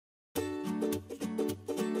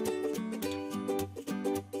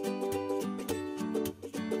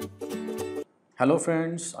Hello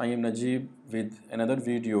friends, I am Najib with another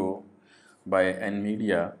video by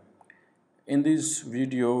NVIDIA. In this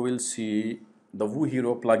video, we'll see the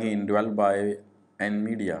WooHero plugin developed by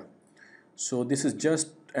NVIDIA. So this is just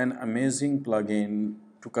an amazing plugin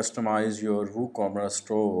to customize your WooCommerce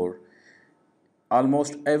store.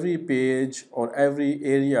 Almost every page or every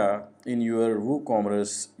area in your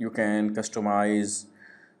WooCommerce you can customize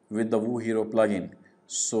with the WooHero plugin.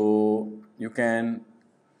 So you can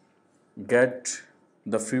get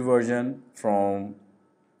the free version from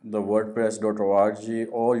the wordpress.org,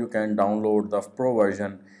 or you can download the pro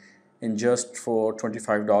version in just for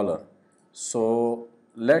 $25. So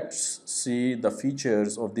let's see the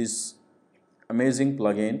features of this amazing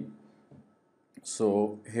plugin.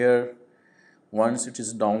 So here, once it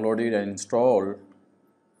is downloaded and installed,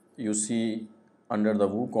 you see under the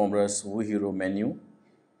WooCommerce WooHero menu,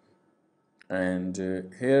 and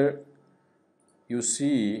here you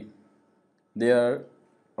see there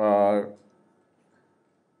are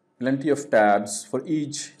plenty of tabs for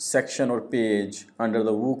each section or page under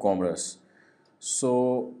the WooCommerce.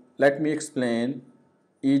 So let me explain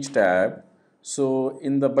each tab. So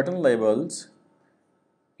in the button labels,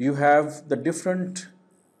 you have the different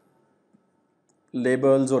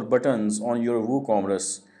labels or buttons on your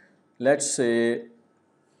WooCommerce. Let's say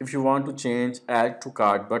if you want to change add to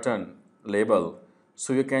cart button label,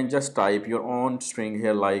 so you can just type your own string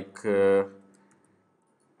here like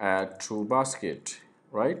add to basket,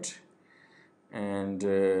 right? And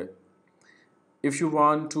if you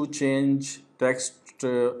want to change text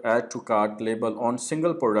add to cart label on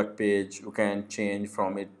single product page, you can change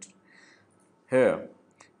from it here.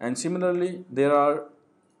 And similarly, there are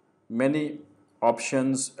many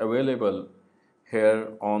options available here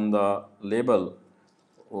on the label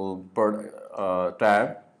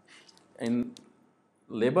tab. In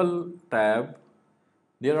label tab,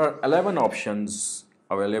 there are 11 options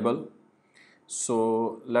available.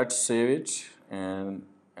 So let's save it, and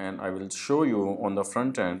I will show you on the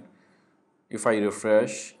front end. If I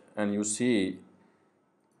refresh, and you see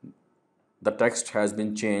the text has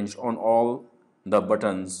been changed on all the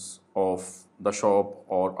buttons of the shop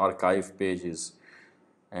or archive pages.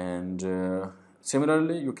 And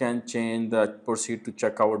similarly, you can change the proceed to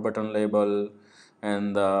checkout button label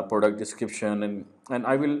and the product description, and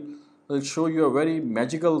I will show you a very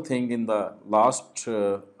magical thing in the last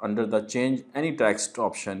under the change any text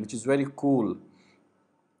option, which is very cool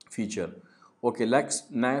feature. Okay,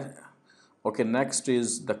 next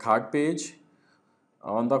is the cart page.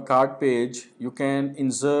 On the cart page, you can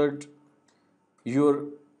insert your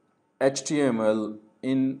HTML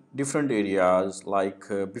in different areas, like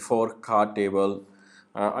before cart table.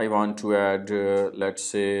 I want to add, let's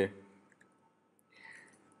say,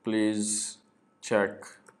 please check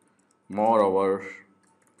more our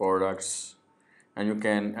products, and you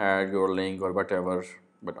can add your link or whatever,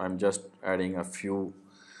 but I'm just adding a few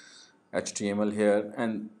HTML here,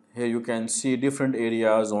 and here you can see different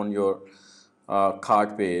areas on your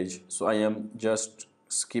cart page. So I am just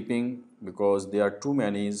skipping because there are too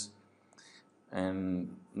many.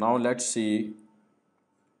 And now let's see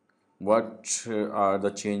what are the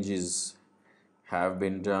changes have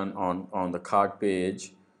been done on the cart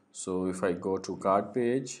page. So if I go to cart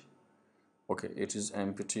page, okay, it is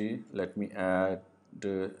empty. Let me add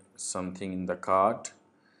something in the cart.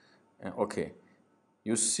 Okay,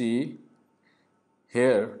 you see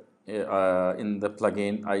here in the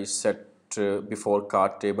plugin I set before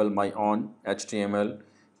cart table my own HTML,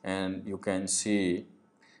 and you can see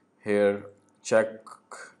here check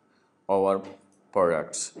our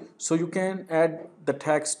products. So you can add the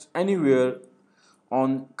text anywhere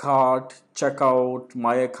on cart, checkout,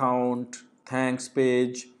 my account, thanks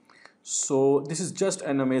page. So this is just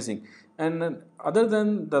an amazing. And other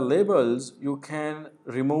than the labels, you can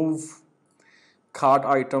remove cart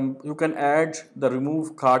item. You can add the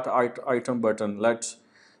remove cart item button. Let's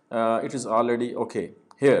it is already okay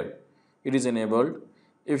here, it is enabled.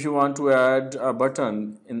 If you want to add a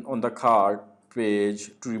button on the cart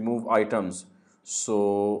page to remove items,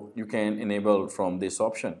 so you can enable from this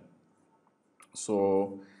option.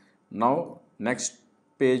 So now next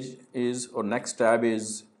page is, or next tab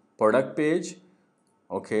is product page.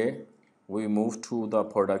 Okay, we move to the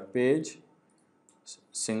product page,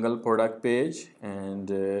 single product page, and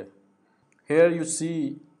here you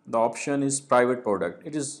see the option is private product.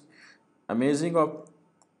 It is amazing of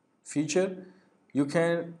feature. You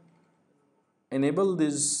can enable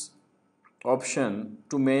this option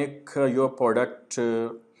to make your product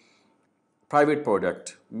private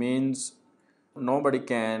product, means nobody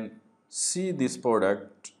can see this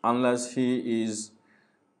product unless he is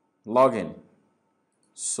login.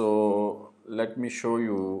 So let me show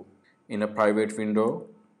you in a private window,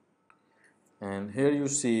 and here you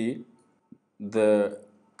see the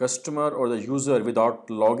customer or the user without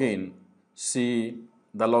login see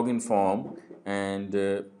the login form, and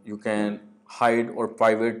you can hide or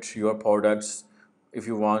private your products if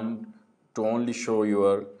you want to only show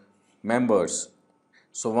your members.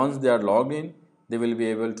 So once they are logged in, they will be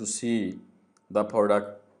able to see the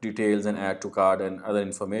product details and add to cart and other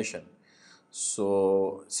information.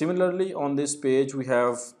 So similarly on this page we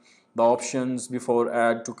have the options before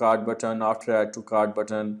add to cart button, after add to cart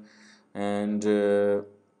button, and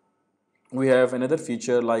we have another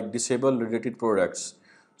feature like disable related products.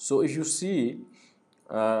 So if you see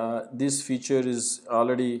this feature is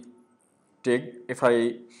already take, if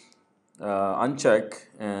I uncheck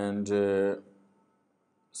and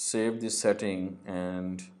save this setting,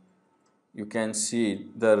 and you can see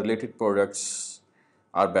the related products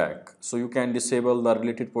are back. So you can disable the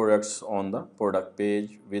related products on the product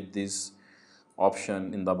page with this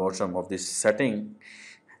option in the bottom of this setting,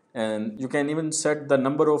 and you can even set the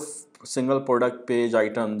number of single product page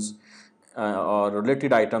items or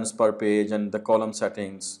related items per page and the column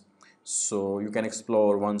settings, so you can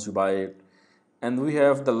explore once you buy it. And we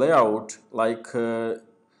have the layout like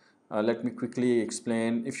let me quickly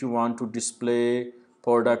explain. If you want to display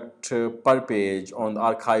product per page on the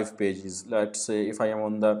archive pages, let's say if I am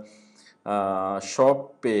on the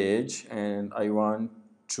shop page and I want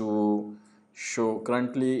to show,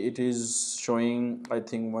 currently it is showing I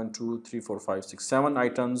think 1 2 3 4 5 6 7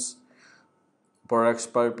 items products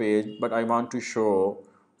per page, but I want to show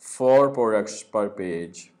 4 products per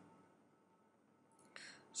page.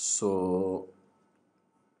 So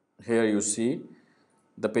here you see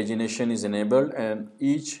the pagination is enabled, and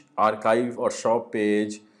each archive or shop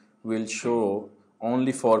page will show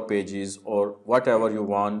only 4 pages or whatever you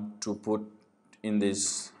want to put in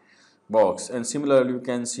this box. And similarly you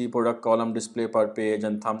can see product column display per page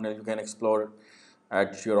and thumbnail, you can explore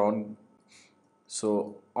at your own.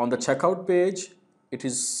 So on the checkout page it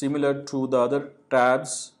is similar to the other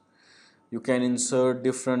tabs. You can insert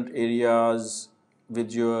different areas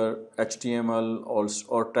with your HTML or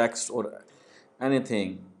text or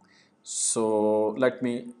anything. So let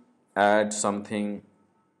me add something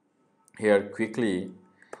here quickly.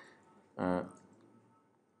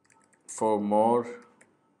 For more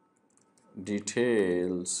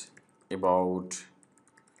details about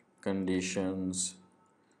conditions,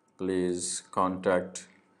 please contact,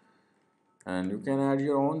 and you can add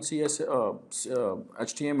your own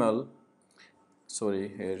HTML. Sorry,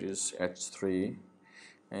 here is H3.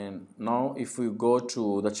 And now if we go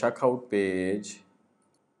to the checkout page,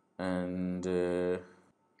 and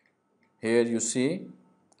here you see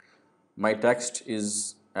my text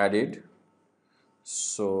is added.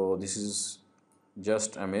 So this is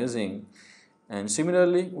just amazing. And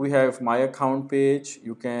similarly we have my account page.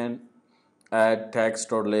 You can add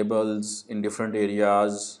text or labels in different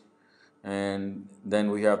areas, and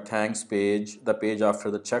then we have thanks page, the page after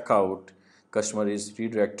the checkout customer is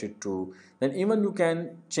redirected to. Then even you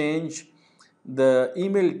can change the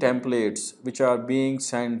email templates which are being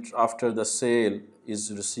sent after the sale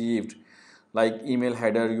is received, like email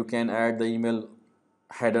header. You can add the email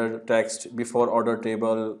header text before order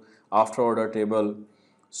table, after order table.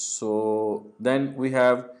 So then we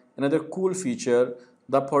have another cool feature,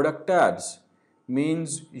 the product tabs.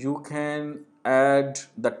 Means you can add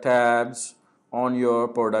the tabs on your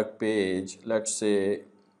product page. Let's say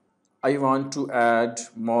I want to add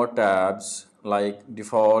more tabs, like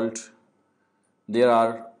default there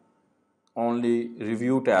are only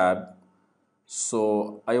review tab,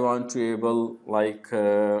 so I want to enable like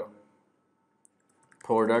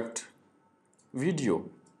product video,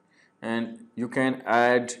 and you can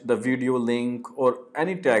add the video link or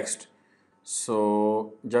any text.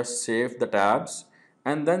 So just save the tabs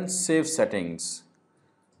and then save settings.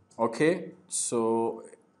 Okay, so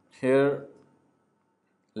here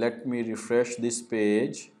let me refresh this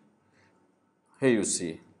page. Here you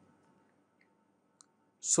see.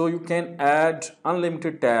 So you can add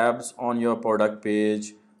unlimited tabs on your product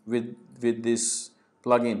page with this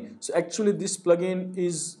plugin. So actually this plugin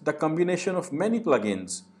is the combination of many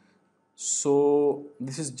plugins. So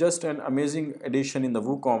this is just an amazing addition in the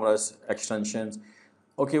WooCommerce extensions.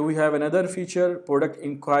 Okay, we have another feature, product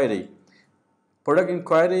inquiry. Product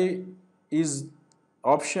inquiry is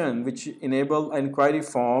option which enable inquiry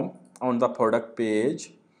form on the product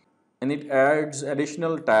page, and it adds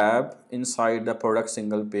additional tab inside the product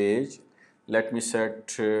single page. Let me set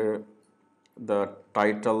the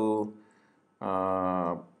title,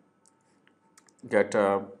 get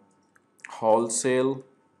a wholesale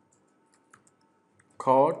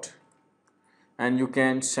cart, and you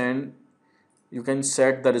can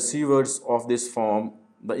set the receivers of this form,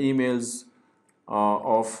 the emails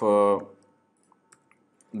of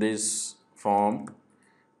this form,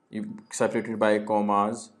 you separated by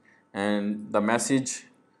commas, and the message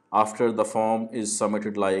after the form is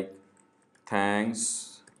submitted like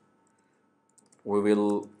thanks, we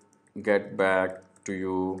will get back to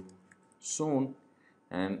you soon.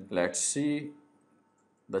 And let's see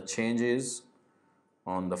the changes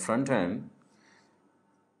on the front end.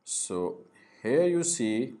 So here you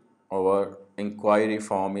see our inquiry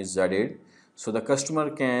form is added, so the customer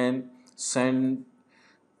can send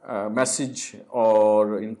a message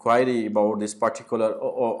or inquiry about this particular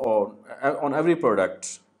or on every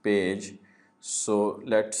product page. So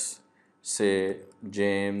let's say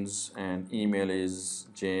James, and email is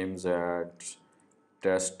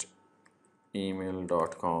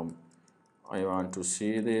james@testemail.com. I want to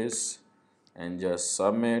see this and just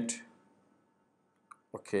submit.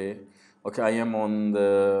 Okay, I am on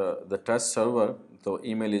the test server, so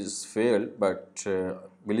email is failed, but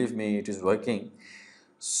believe me, it is working.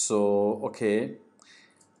 So okay,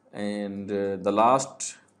 and the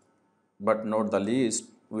last but not the least,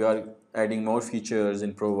 we are adding more features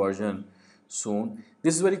in pro version soon.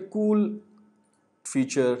 This is very cool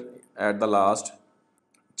feature at the last.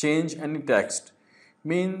 Change any text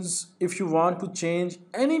means if you want to change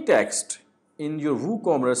any text in your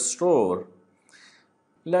WooCommerce store,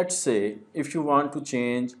 let's say if you want to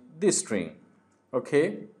change this string,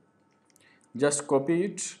 okay, just copy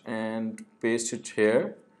it and paste it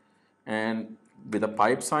here, and with a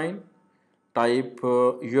pipe sign type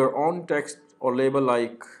your own text or label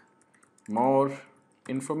like more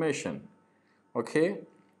information, okay,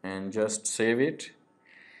 and just save it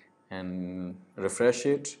and refresh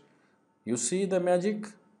it. You see the magic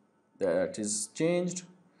that is changed.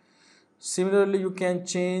 Similarly, you can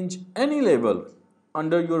change any label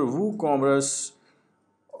under your WooCommerce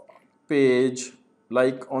page,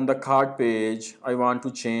 like on the cart page. I want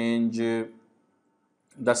to change the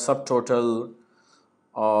subtotal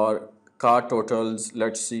or cart totals.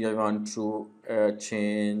 Let's see, I want to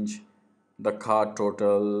change the cart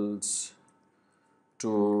totals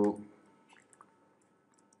to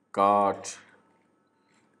cart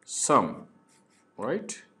sum,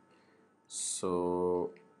 right?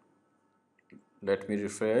 So let me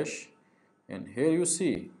refresh, and here you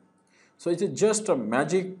see. So it is just a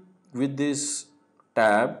magic with this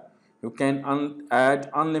tab. You can add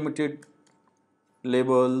unlimited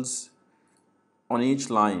labels on each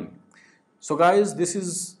line. So guys, this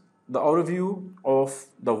is the overview of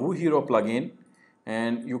the WooHero plugin,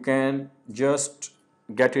 and you can just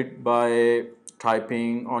get it by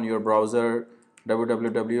typing on your browser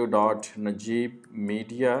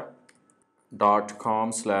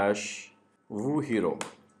www.najibmedia.com/WooHero.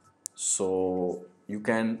 So you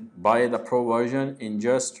can buy the pro version in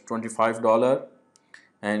just $25,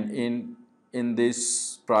 and in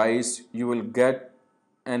this price you will get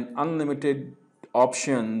an unlimited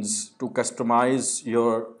options to customize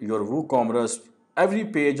your WooCommerce, every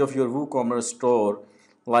page of your WooCommerce store,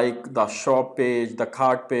 like the shop page, the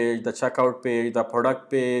cart page, the checkout page, the product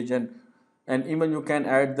page, and even you can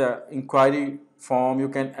add the inquiry form. You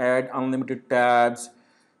can add unlimited tabs,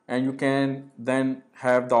 and you can then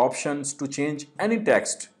have the options to change any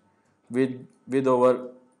text with our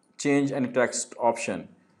change any text option.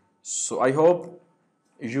 So I hope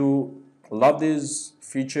you love this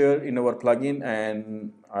feature in our plugin,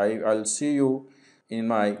 and I'll see you in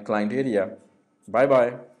my client area. Bye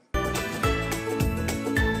bye.